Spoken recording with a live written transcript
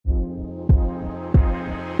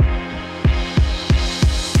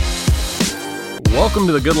Welcome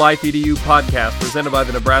to the Good Life EDU podcast presented by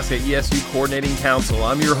the Nebraska ESU Coordinating Council.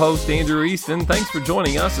 I'm your host, Andrew Easton. Thanks for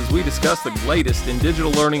joining us as we discuss the latest in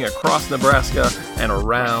digital learning across Nebraska and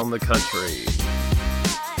around the country.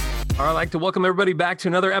 All right, I'd like to welcome everybody back to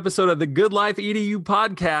another episode of the Good Life EDU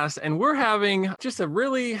podcast. And we're having just a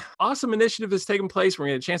really awesome initiative that's taking place. We're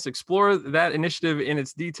going to get a chance to explore that initiative in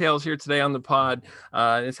its details here today on the pod.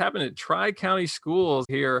 It's happening at Tri-County schools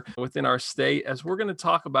here within our state, as we're going to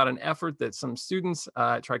talk about an effort that some students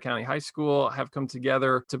at Tri-County High School have come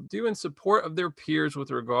together to do in support of their peers with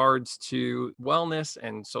regards to wellness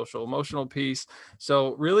and social emotional piece.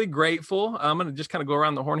 So really grateful. I'm going to just kind of go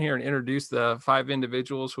around the horn here and introduce the 5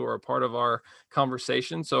 individuals who are a part of our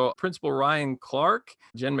conversation. So Principal Ryan Clark,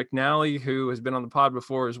 Jen McNally, who has been on the pod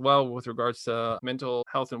before as well with regards to mental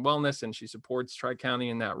health and wellness, and she supports Tri-County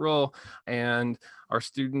in that role. And our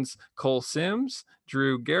students, Cole Sims,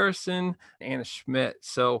 Drew Garrison, Anna Schmidt.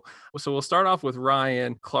 So we'll start off with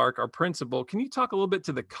Ryan Clark, our principal. Can you talk a little bit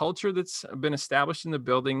to the culture that's been established in the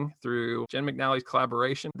building through Jen McNally's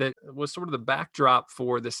collaboration that was sort of the backdrop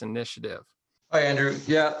for this initiative? Hi, Andrew.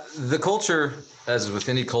 Yeah, the culture, as with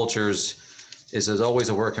any cultures, is always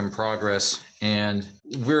a work in progress. And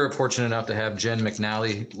we're fortunate enough to have Jen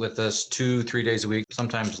McNally with us 2-3 days a week,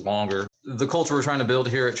 sometimes longer. The culture we're trying to build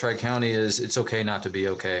here at Tri-County is it's okay not to be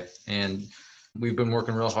okay. And we've been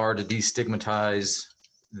working real hard to destigmatize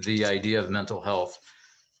the idea of mental health.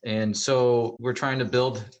 And so we're trying to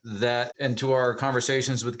build that into our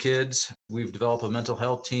conversations with kids. We've developed a mental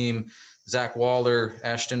health team. Zach Waller,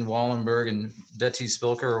 Ashton Wallenberg, and Betsy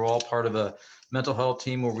Spilker are all part of a mental health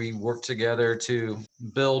team where we work together to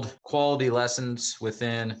build quality lessons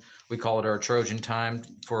within, we call it our Trojan time,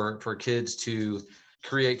 for kids to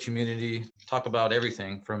create community, talk about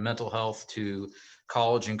everything from mental health to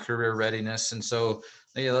college and career readiness. And so,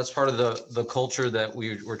 that's part of the culture that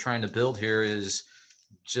we're trying to build here, is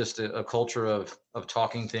just a culture of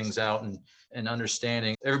talking things out and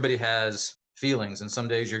understanding. Everybody has feelings, and some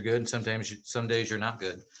days you're good and some days you're not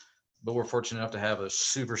good, but we're fortunate enough to have a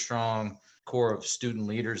super strong core of student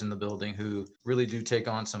leaders in the building who really do take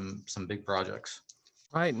on some big projects.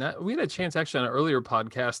 Right. We had a chance actually on an earlier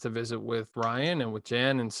podcast to visit with Ryan and with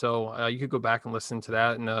Jen. And so you could go back and listen to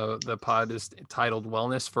that. And the pod is titled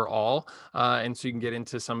Wellness for All. And so you can get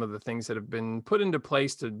into some of the things that have been put into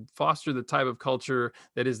place to foster the type of culture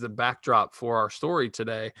that is the backdrop for our story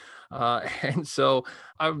today. And so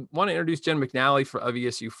I want to introduce Jen McNally of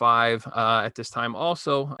ESU 5 at this time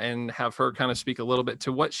also, and have her kind of speak a little bit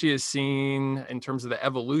to what she has seen in terms of the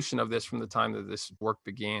evolution of this from the time that this work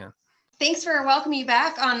began. Thanks for welcoming me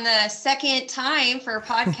back on the second time for a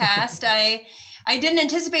podcast. I didn't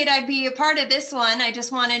anticipate I'd be a part of this one. I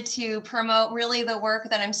just wanted to promote really the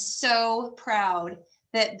work that I'm so proud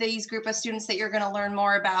that these group of students that you're going to learn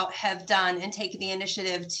more about have done and taken the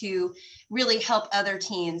initiative to really help other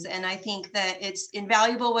teens. And I think that it's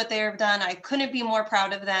invaluable what they've done. I couldn't be more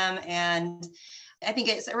proud of them. And I think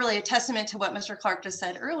it's really a testament to what Mr. Clark just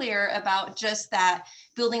said earlier about just that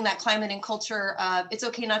building that climate and culture of it's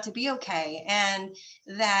okay not to be okay, and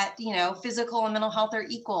that, physical and mental health are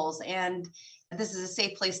equals, and this is a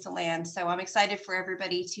safe place to land. So I'm excited for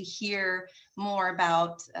everybody to hear more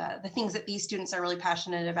about the things that these students are really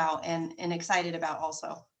passionate about and excited about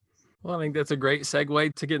also. Well, I think that's a great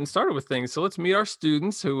segue to getting started with things. So let's meet our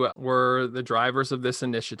students who were the drivers of this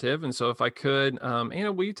initiative. And so if I could,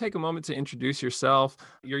 Anna, will you take a moment to introduce yourself,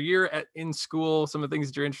 your year in school, some of the things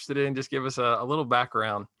that you're interested in, just give us a little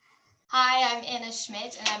background. Hi, I'm Anna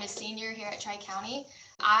Schmidt, and I'm a senior here at Tri-County.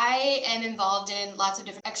 I am involved in lots of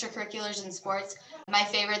different extracurriculars and sports, my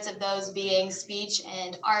favorites of those being speech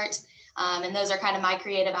and art, and those are kind of my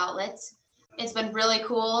creative outlets. It's been really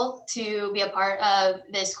cool to be a part of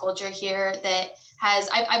this culture here that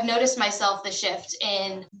I've noticed myself the shift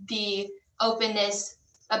in the openness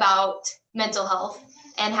about mental health,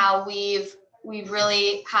 and how we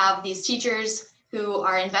really have these teachers who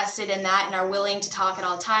are invested in that and are willing to talk at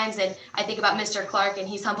all times. And I think about Mr. Clark, and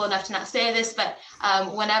he's humble enough to not say this, but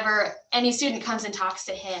whenever any student comes and talks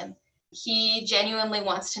to him, he genuinely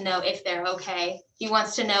wants to know if they're okay. He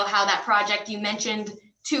wants to know how that project you mentioned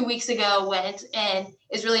 2 weeks ago went, and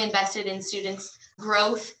is really invested in students'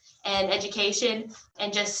 growth and education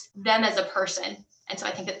and just them as a person. And so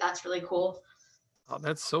I think that that's really cool. Oh,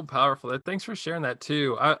 that's so powerful. Thanks for sharing that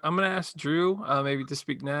too. I'm going to ask Drew maybe to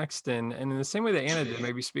speak next, and in the same way that Anna did,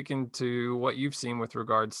 maybe speaking to what you've seen with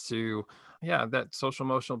regards to, that social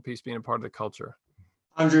emotional piece being a part of the culture.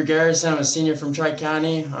 I'm Drew Garrison. I'm a senior from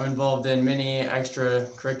Tri-County. I'm involved in many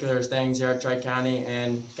extracurricular things here at Tri-County,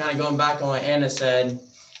 and kind of going back on what Anna said,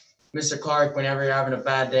 Mr. Clark, whenever you're having a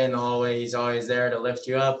bad day in the hallway, he's always there to lift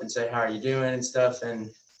you up and say, how are you doing and stuff. And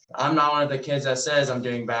I'm not one of the kids that says I'm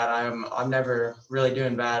doing bad. I'm never really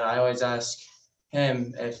doing bad. I always ask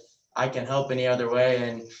him if I can help any other way.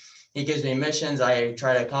 And he gives me missions. I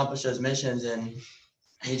try to accomplish those missions, and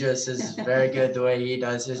he just is very good the way he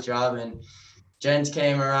does his job. And Jen's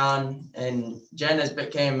came around, and Jen has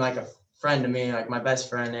became like a friend to me, like my best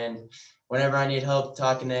friend. And whenever I need help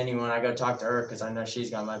talking to anyone, I go talk to her because I know she's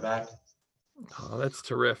got my back. Oh, that's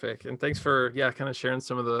terrific. And thanks for, kind of sharing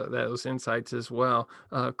some of those insights as well.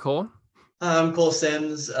 Cole? I'm Cole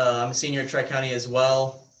Sims. I'm a senior at Tri-County as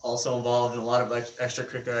well, also involved in a lot of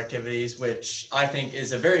extracurricular activities, which I think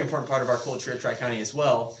is a very important part of our culture at Tri-County as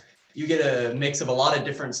well. You get a mix of a lot of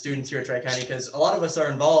different students here at Tri-County because a lot of us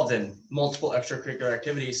are involved in multiple extracurricular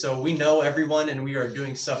activities. So we know everyone and we are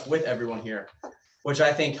doing stuff with everyone here, which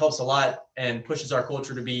I think helps a lot and pushes our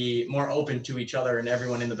culture to be more open to each other and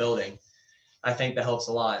everyone in the building. I think that helps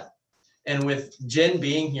a lot. And with Jen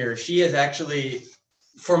being here, she is actually,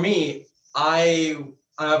 for me, I've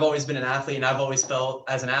always been an athlete, and I've always felt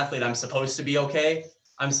as an athlete, I'm supposed to be okay.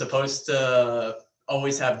 I'm supposed to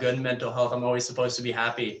always have good mental health. I'm always supposed to be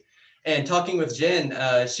happy. And talking with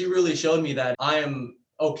Jen, she really showed me that I am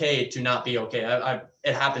okay to not be okay.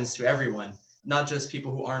 It happens to everyone, not just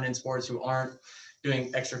people who aren't in sports, who aren't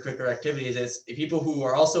doing extracurricular activities. It's people who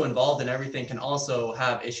are also involved in everything can also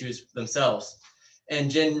have issues themselves. And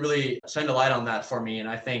Jen really shined a light on that for me. And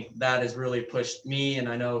I think that has really pushed me, and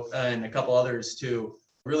I know, and a couple others to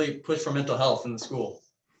really push for mental health in the school.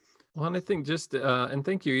 Well, and I think and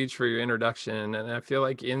thank you each for your introduction. And I feel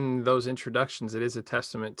like in those introductions, it is a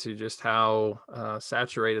testament to just how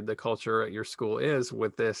saturated the culture at your school is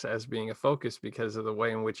with this as being a focus, because of the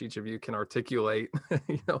way in which each of you can articulate,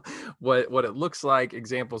 what it looks like,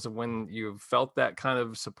 examples of when you've felt that kind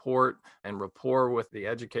of support and rapport with the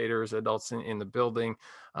educators, adults in the building,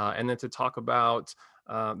 and then to talk about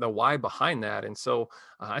the why behind that. And so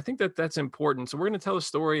I think that's important. So we're going to tell a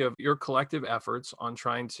story of your collective efforts on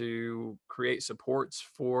trying to create supports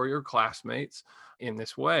for your classmates in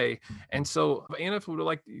this way. And so, Anna, if we would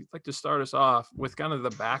like to start us off with kind of the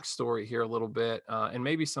backstory here a little bit, and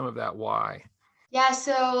maybe some of that why. Yeah,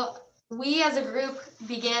 so we as a group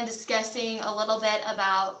began discussing a little bit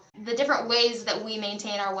about the different ways that we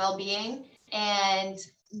maintain our well-being, and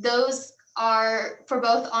those are for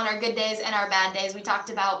both on our good days and our bad days. We talked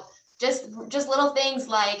about just little things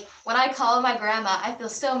like when I call my grandma, I feel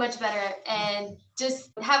so much better, and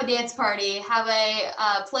just have a dance party, have a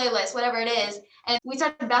playlist, whatever it is. And we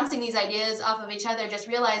started bouncing these ideas off of each other, just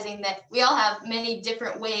realizing that we all have many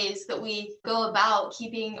different ways that we go about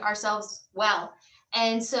keeping ourselves well.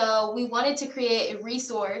 And so we wanted to create a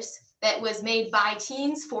resource that was made by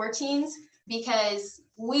teens for teens, because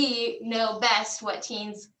we know best what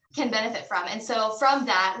teens can benefit from. And so from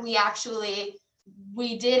that,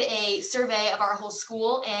 we did a survey of our whole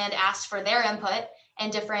school and asked for their input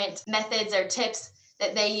and different methods or tips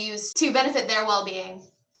that they use to benefit their well-being.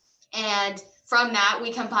 And from that,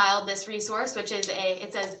 we compiled this resource, which is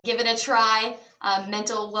it says, give it a try,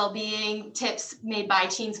 mental well-being tips made by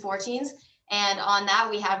teens for teens. And on that,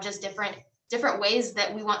 we have just different ways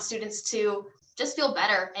that we want students to just feel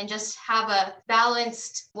better and just have a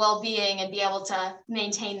balanced well-being and be able to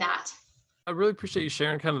maintain that. I really appreciate you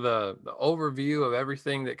sharing kind of the overview of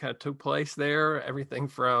everything that kind of took place there, everything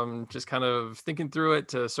from just kind of thinking through it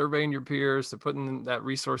to surveying your peers to putting that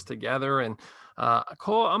resource together. And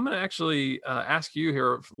Cole, I'm going to actually ask you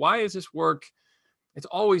here, why is this work, it's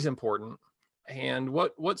always important, and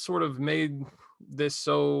what sort of made this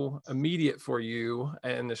so immediate for you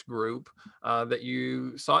and this group that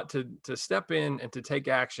you sought to step in and to take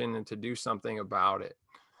action and to do something about it?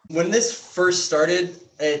 When this first started,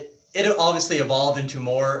 it obviously evolved into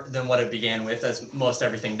more than what it began with, as most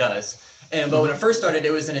everything does. But when it first started,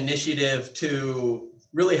 it was an initiative to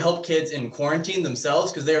really help kids in quarantine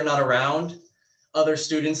themselves, because they are not around other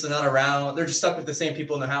students. They're not around. They're just stuck with the same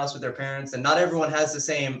people in their house with their parents. And not everyone has the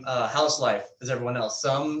same house life as everyone else.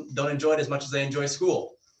 Some don't enjoy it as much as they enjoy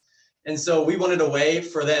school. And so we wanted a way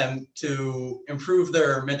for them to improve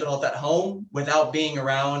their mental health at home without being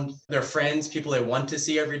around their friends, people they want to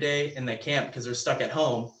see every day, and they can't because they're stuck at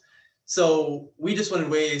home. So we just wanted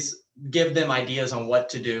ways, give them ideas on what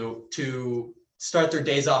to do to start their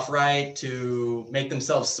days off right, to make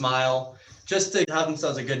themselves smile, just to have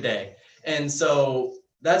themselves a good day. And so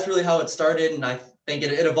that's really how it started. And I think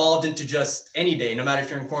it evolved into just any day, no matter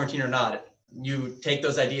if you're in quarantine or not. You take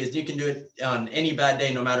those ideas, you can do it on any bad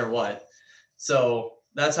day, no matter what. So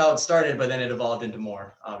that's how it started, but then it evolved into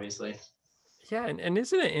more, obviously. Yeah. And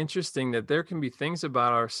isn't it interesting that there can be things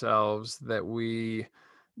about ourselves that we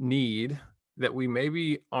need that we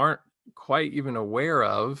maybe aren't quite even aware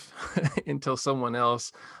of until someone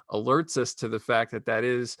else alerts us to the fact that that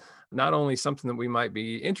is not only something that we might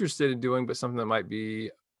be interested in doing, but something that might be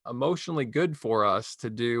emotionally good for us to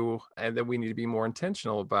do and that we need to be more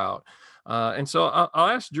intentional about. And so I'll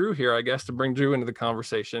ask Drew here, I guess, to bring Drew into the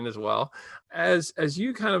conversation as well. As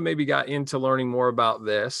you kind of maybe got into learning more about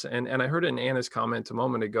this, and I heard it in Anna's comment a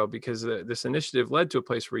moment ago, because this initiative led to a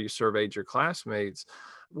place where you surveyed your classmates.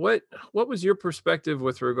 What was your perspective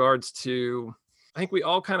with regards to, I think we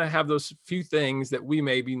all kind of have those few things that we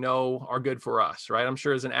maybe know are good for us, right? I'm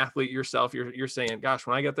sure as an athlete yourself, you're saying, gosh,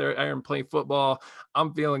 when I get there and play football,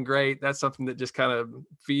 I'm feeling great. That's something that just kind of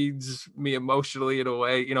feeds me emotionally in a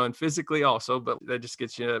way, and physically also, but that just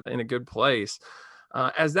gets you in a good place.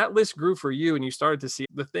 As that list grew for you and you started to see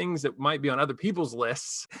the things that might be on other people's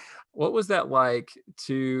lists, what was that like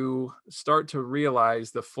to start to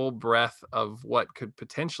realize the full breadth of what could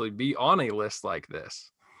potentially be on a list like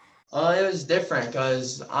this? It was different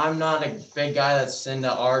because I'm not a big guy that's into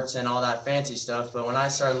arts and all that fancy stuff. But when I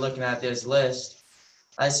started looking at this list,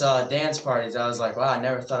 I saw dance parties. I was like, wow, I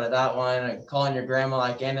never thought of that one. And calling your grandma,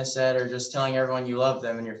 like Anna said, or just telling everyone you love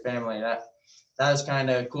them and your family. That was kind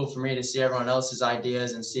of cool for me to see everyone else's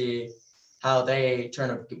ideas and see how they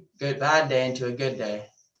turn a bad day into a good day.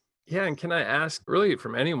 Yeah, and can I ask, really,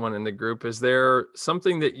 from anyone in the group, is there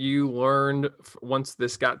something that you learned once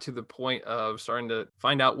this got to the point of starting to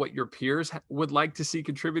find out what your peers would like to see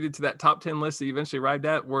contributed to that top 10 list that you eventually arrived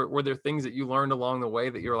at? Were there things that you learned along the way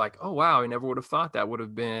that you're like, oh, wow, I never would have thought that would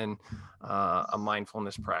have been a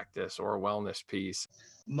mindfulness practice or a wellness piece?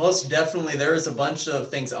 Most definitely, there is a bunch of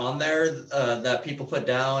things on there that people put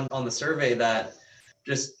down on the survey that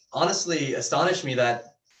just honestly astonished me, that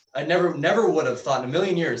I never would have thought in a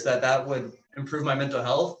million years that would improve my mental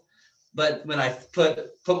health. But when I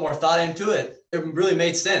put more thought into it, it really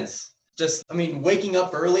made sense. Just, I mean, waking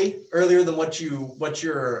up earlier than what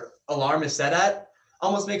your alarm is set at,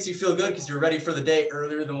 almost makes you feel good because you're ready for the day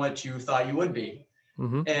earlier than what you thought you would be.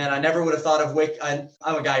 Mm-hmm. And I never would have thought of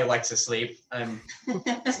I'm a guy who likes to sleep. I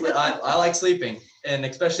like sleeping, and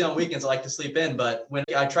especially on weekends, I like to sleep in. But when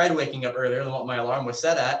I tried waking up earlier than what my alarm was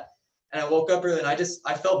set at, and I woke up early, and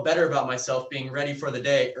I felt better about myself being ready for the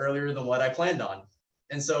day earlier than what I planned on.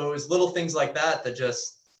 And so it was little things like that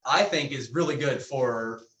just, I think, is really good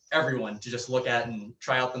for everyone to just look at and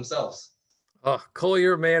try out themselves. Oh, Cole,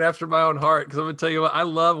 you're a man after my own heart. Because I'm gonna tell you what, I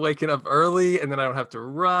love waking up early, and then I don't have to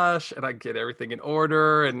rush, and I get everything in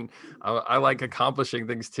order, and I like accomplishing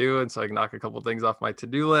things too, and so I can knock a couple things off my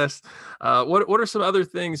to-do list. What are some other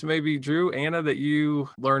things, maybe Drew, Anna, that you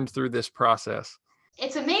learned through this process?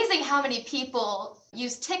 It's amazing how many people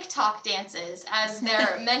use TikTok dances as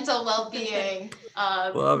their mental well-being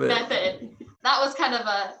method. That was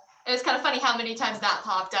it was kind of funny how many times that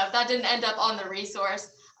popped up. That didn't end up on the resource.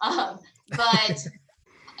 But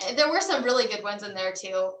there were some really good ones in there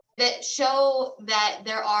too that show that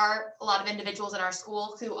there are a lot of individuals in our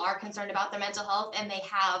school who are concerned about their mental health, and they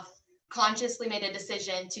have consciously made a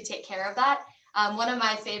decision to take care of that. One of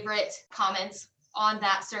my favorite comments on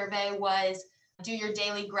that survey was, do your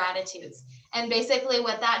daily gratitudes. And basically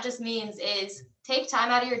what that just means is take time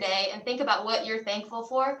out of your day and think about what you're thankful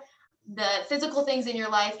for, the physical things in your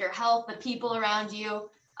life, your health, the people around you,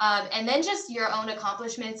 and then just your own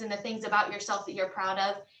accomplishments and the things about yourself that you're proud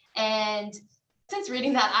of. And since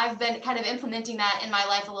reading that, I've been kind of implementing that in my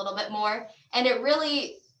life a little bit more, and it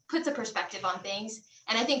really puts a perspective on things.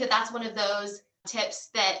 And I think that that's one of those tips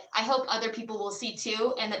that I hope other people will see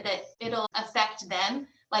too, and that it'll affect them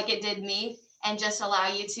like it did me, and just allow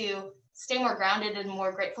you to stay more grounded and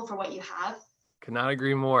more grateful for what you have. Could not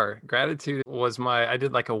agree more. Gratitude was I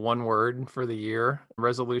did like a 1 word for the year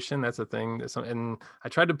resolution. That's a thing. And I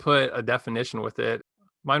tried to put a definition with it.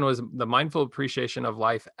 Mine was the mindful appreciation of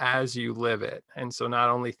life as you live it. And so not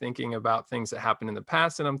only thinking about things that happened in the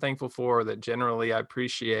past that I'm thankful for, that generally I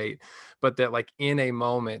appreciate, but that like in a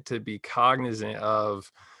moment to be cognizant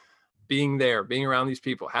of being there, being around these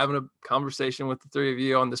people, having a conversation with the three of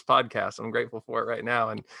you on this podcast. I'm grateful for it right now.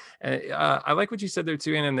 And I like what you said there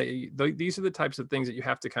too, Anna, and that these are the types of things that you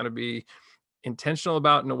have to kind of be intentional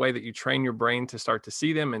about in a way that you train your brain to start to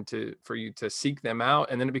see them and for you to seek them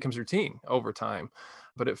out. And then it becomes routine over time.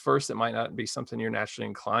 But at first it might not be something you're naturally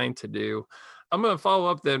inclined to do. I'm going to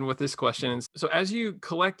follow up then with this question. So as you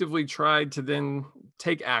collectively tried to then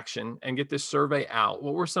take action and get this survey out,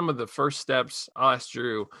 what were some of the first steps, I'll ask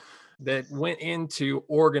Drew, that went into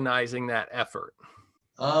organizing that effort?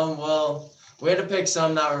 Well, we had to pick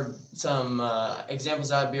some examples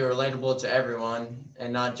that would be relatable to everyone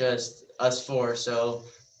and not just us four. So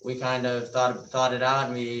we kind of thought it out,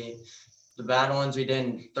 and we The bad ones we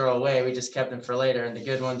didn't throw away. We just kept them for later. And the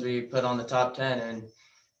good ones we put on the top 10. And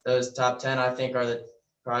those top 10, I think, are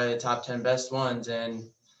probably the top 10 best ones. And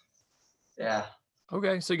yeah.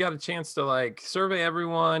 Okay. So you got a chance to like survey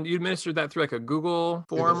everyone. You administered that through like a Google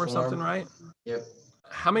form or something, right? Yep.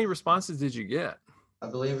 How many responses did you get? I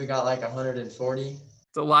believe we got like 140.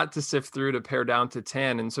 It's a lot to sift through to pare down to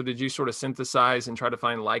 10. And so did you sort of synthesize and try to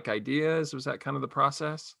find like ideas? Was that kind of the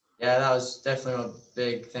process? Yeah, that was definitely a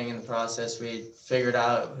big thing in the process. We figured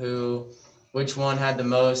out which one had the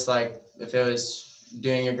most, like if it was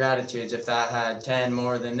doing your gratitudes, if that had 10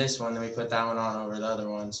 more than this one, then we put that one on over the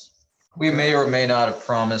other ones. We may or may not have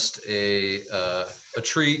promised a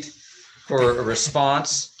treat for a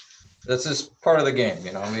response. That's just part of the game,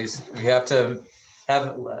 you know. We have to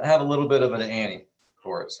have a little bit of an ante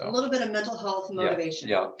for it. So A little bit of mental health motivation.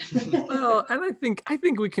 Yeah. Well, and I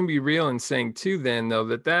think we can be real in saying too, then though,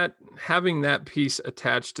 that having that piece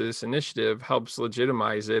attached to this initiative helps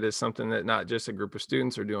legitimize it as something that not just a group of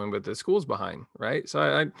students are doing, but the school's behind, right?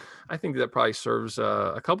 So I think that probably serves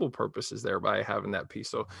a couple purposes there by having that piece.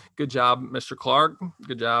 So good job, Mr. Clark.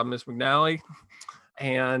 Good job, Ms. McNally.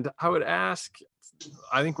 And I would ask,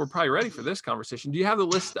 I think we're probably ready for this conversation. Do you have the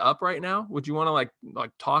list up right now? Would you want to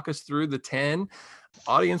like talk us through the 10?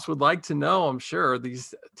 Audience would like to know, I'm sure,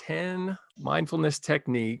 these 10 mindfulness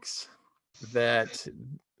techniques that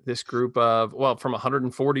this group of, well, from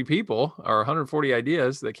 140 people or 140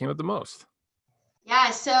 ideas that came up the most. Yeah,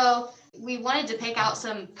 so we wanted to pick out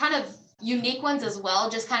some kind of unique ones as well,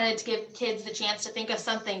 just kind of to give kids the chance to think of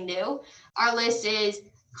something new. Our list is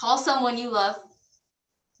call someone you love,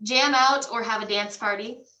 jam out or have a dance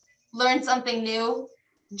party, learn something new,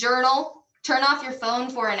 journal, turn off your phone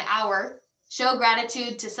for an hour, show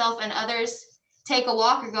gratitude to self and others, take a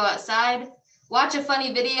walk or go outside, watch a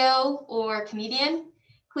funny video or comedian,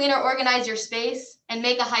 clean or organize your space, and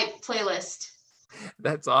make a hype playlist.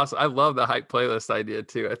 That's awesome. I love the hype playlist idea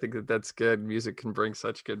too. I think that's good. Music can bring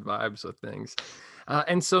such good vibes with things.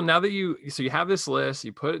 And so now that you have this list,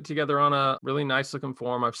 you put it together on a really nice looking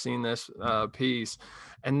form. I've seen this piece.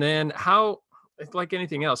 And then like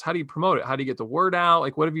anything else, how do you promote it? How do you get the word out?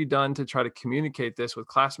 Like, what have you done to try to communicate this with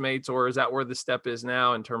classmates? Or is that where the step is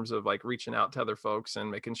now in terms of like reaching out to other folks and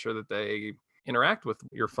making sure that they interact with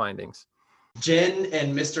your findings? Jen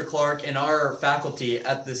and Mr. Clark and our faculty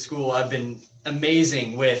at the school have been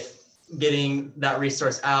amazing with getting that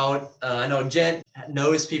resource out. I know Jen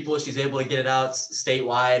knows people. She's able to get it out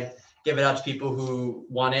statewide, give it out to people who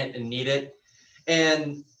want it and need it.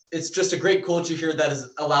 And it's just a great culture here that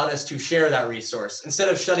has allowed us to share that resource. Instead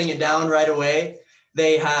of shutting it down right away,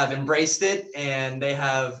 they have embraced it and they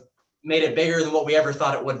have made it bigger than what we ever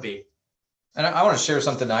thought it would be. And I want to share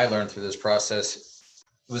something I learned through this process.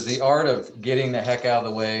 It was the art of getting the heck out of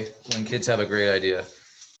the way when kids have a great idea.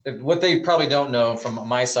 What they probably don't know from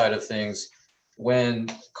my side of things, when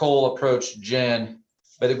Cole approached Jen,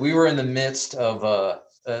 but we were in the midst of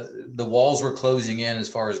the walls were closing in as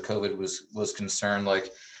far as COVID was concerned.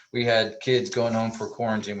 Like, we had kids going home for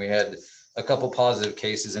quarantine. We had a couple positive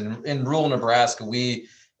cases. And in rural Nebraska, we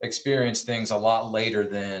experienced things a lot later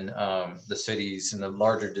than the cities and the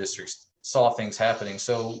larger districts saw things happening.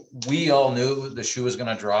 So we all knew the shoe was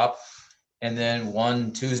going to drop. And then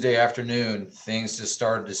one Tuesday afternoon, things just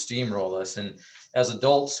started to steamroll us. And as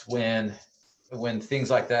adults, when things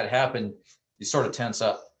like that happen, you sort of tense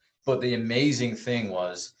up. But the amazing thing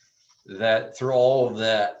was that through all of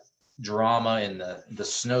that drama and the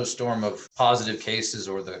snowstorm of positive cases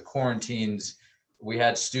or the quarantines, we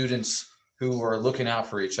had students who were looking out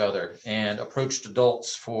for each other and approached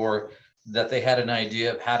adults for that they had an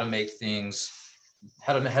idea of how to make things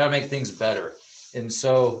better. And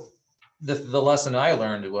so the lesson I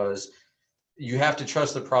learned was you have to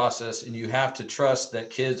trust the process and you have to trust that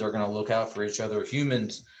kids are going to look out for each other.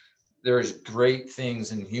 Humans, there's great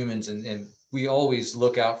things in humans and we always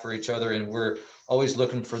look out for each other and we're always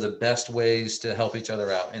looking for the best ways to help each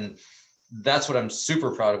other out. And that's what I'm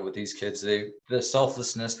super proud of with these kids. The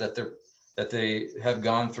selflessness that they have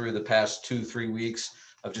gone through the past 2-3 weeks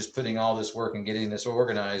of just putting all this work and getting this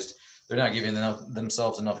organized. They're not giving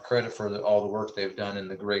themselves enough credit for all the work they've done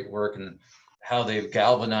and the great work and how they've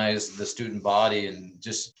galvanized the student body and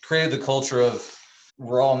just created the culture of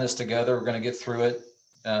we're all in this together. We're going to get through it.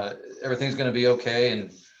 Everything's going to be okay.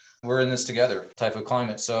 And we're in this together type of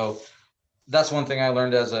climate. So that's one thing I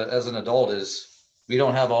learned as an adult is we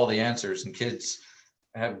don't have all the answers and kids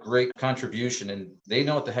have great contribution and they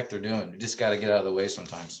know what the heck they're doing. You just got to get out of the way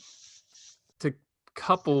sometimes. To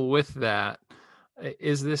couple with that,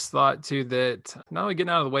 is this thought too that not only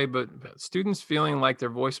getting out of the way, but students feeling like their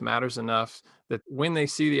voice matters enough that when they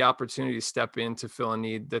see the opportunity to step in to fill a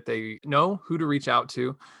need, that they know who to reach out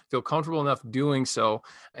to, feel comfortable enough doing so.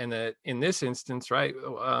 And that in this instance, right,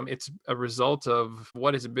 it's a result of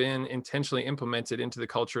what has been intentionally implemented into the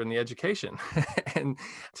culture and the education. And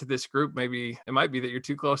to this group, maybe it might be that you're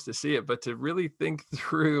too close to see it, but to really think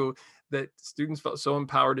through that students felt so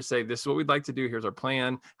empowered to say, this is what we'd like to do. Here's our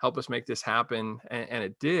plan. Help us make this happen. And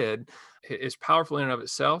it did. It's powerful in and of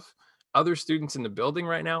itself. Other students in the building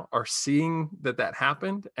right now are seeing that that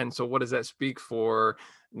happened. And so what does that speak for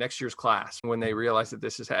next year's class when they realize that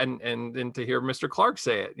this is, and then to hear Mr. Clark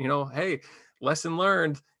say it, hey, lesson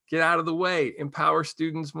learned, get out of the way, empower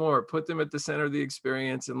students more, put them at the center of the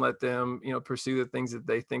experience and let them, pursue the things that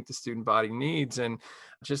they think the student body needs. And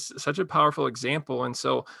just such a powerful example. And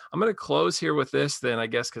so I'm going to close here with this then, I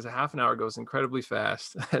guess, because a half an hour goes incredibly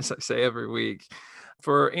fast, as I say every week.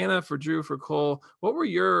 For Anna, for Drew, for Cole, what were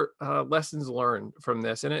your lessons learned from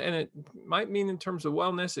this? And it might mean in terms of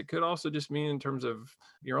wellness. It could also just mean in terms of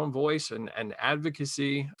your own voice and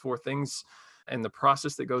advocacy for things and the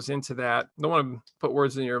process that goes into that. Don't want to put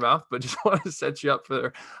words in your mouth, but just want to set you up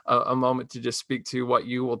for a moment to just speak to what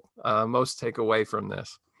you will most take away from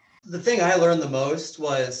this. The thing I learned the most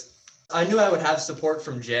was I knew I would have support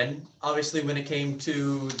from Jen, obviously, when it came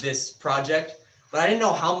to this project, but I didn't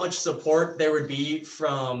know how much support there would be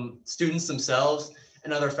from students themselves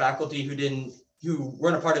and other faculty who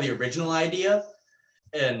weren't a part of the original idea.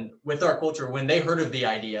 And with our culture, when they heard of the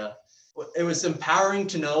idea, it was empowering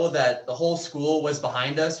to know that the whole school was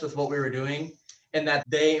behind us with what we were doing and that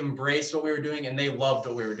they embraced what we were doing and they loved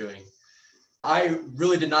what we were doing. I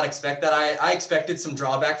really did not expect that. I expected some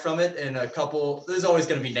drawback from it and there's always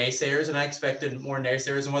going to be naysayers, and I expected more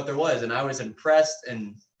naysayers than what there was. And I was impressed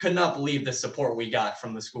and could not believe the support we got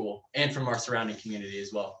from the school and from our surrounding community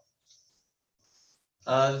as well.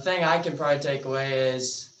 The thing I can probably take away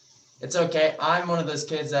is it's okay. I'm one of those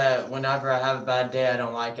kids that whenever I have a bad day, I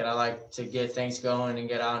don't like it. I like to get things going and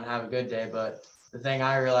get out and have a good day. But the thing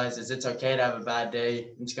I realize is it's okay to have a bad day.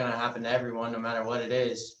 It's going to happen to everyone, no matter what it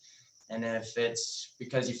is. And if it's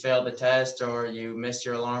because you failed the test or you missed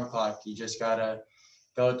your alarm clock, you just got to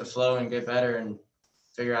go with the flow and get better and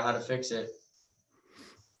figure out how to fix it.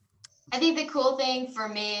 I think the cool thing for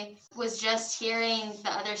me was just hearing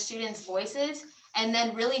the other students' voices and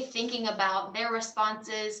then really thinking about their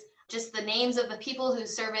responses, just the names of the people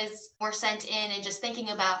whose surveys were sent in, and just thinking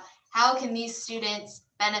about how can these students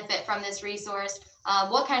benefit from this resource?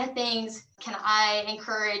 What kind of things can I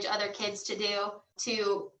encourage other kids to do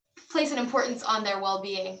to place an importance on their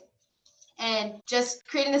well-being? And just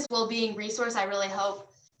creating this well-being resource, I really hope,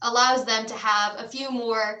 allows them to have a few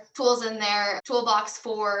more tools in their toolbox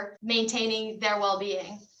for maintaining their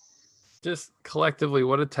well-being. Just collectively,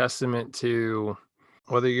 what a testament to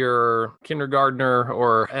whether you're a kindergartner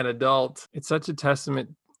or an adult. It's such a testament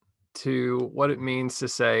to what it means to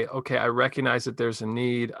say, okay, I recognize that there's a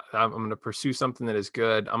need. I'm going to pursue something that is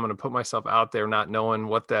good. I'm going to put myself out there, not knowing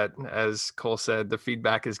what that, as Cole said, the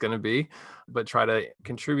feedback is going to be, but try to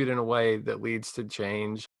contribute in a way that leads to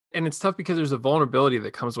change. And it's tough because there's a vulnerability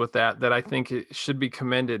that comes with that I think it should be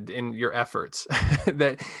commended in your efforts.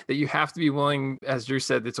 that you have to be willing, as Drew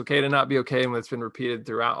said, it's okay to not be okay, and it's been repeated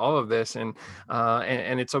throughout all of this. And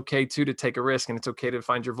it's okay too to take a risk, and it's okay to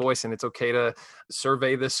find your voice, and it's okay to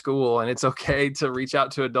survey the school, and it's okay to reach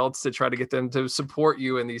out to adults to try to get them to support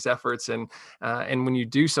you in these efforts. And when you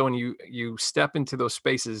do so and you step into those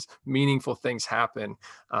spaces, meaningful things happen.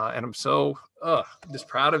 And I'm so just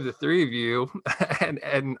proud of the three of you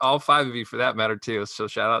and all five of you for that matter too. So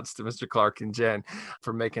shout outs to Mr. Clark and Jen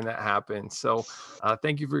for making that happen. So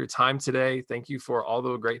thank you for your time today. Thank you for all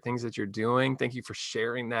the great things that you're doing. Thank you for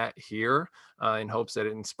sharing that here in hopes that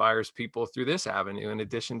it inspires people through this avenue, in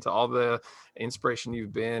addition to all the inspiration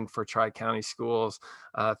you've been for Tri-County schools.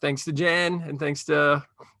 Thanks to Jen and thanks to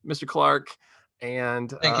Mr. Clark.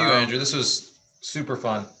 And thank you, Andrew. This was super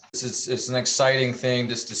fun. It's an exciting thing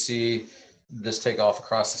just to see this take off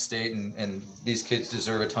across the state, and these kids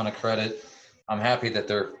deserve a ton of credit. I'm happy that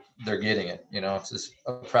they're getting it. It's just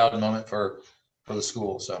a proud moment for the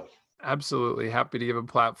school. So absolutely happy to give a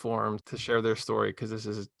platform to share their story, because this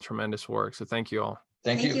is tremendous work. So thank you all.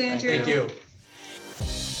 Thank you, Andrew. Thank you.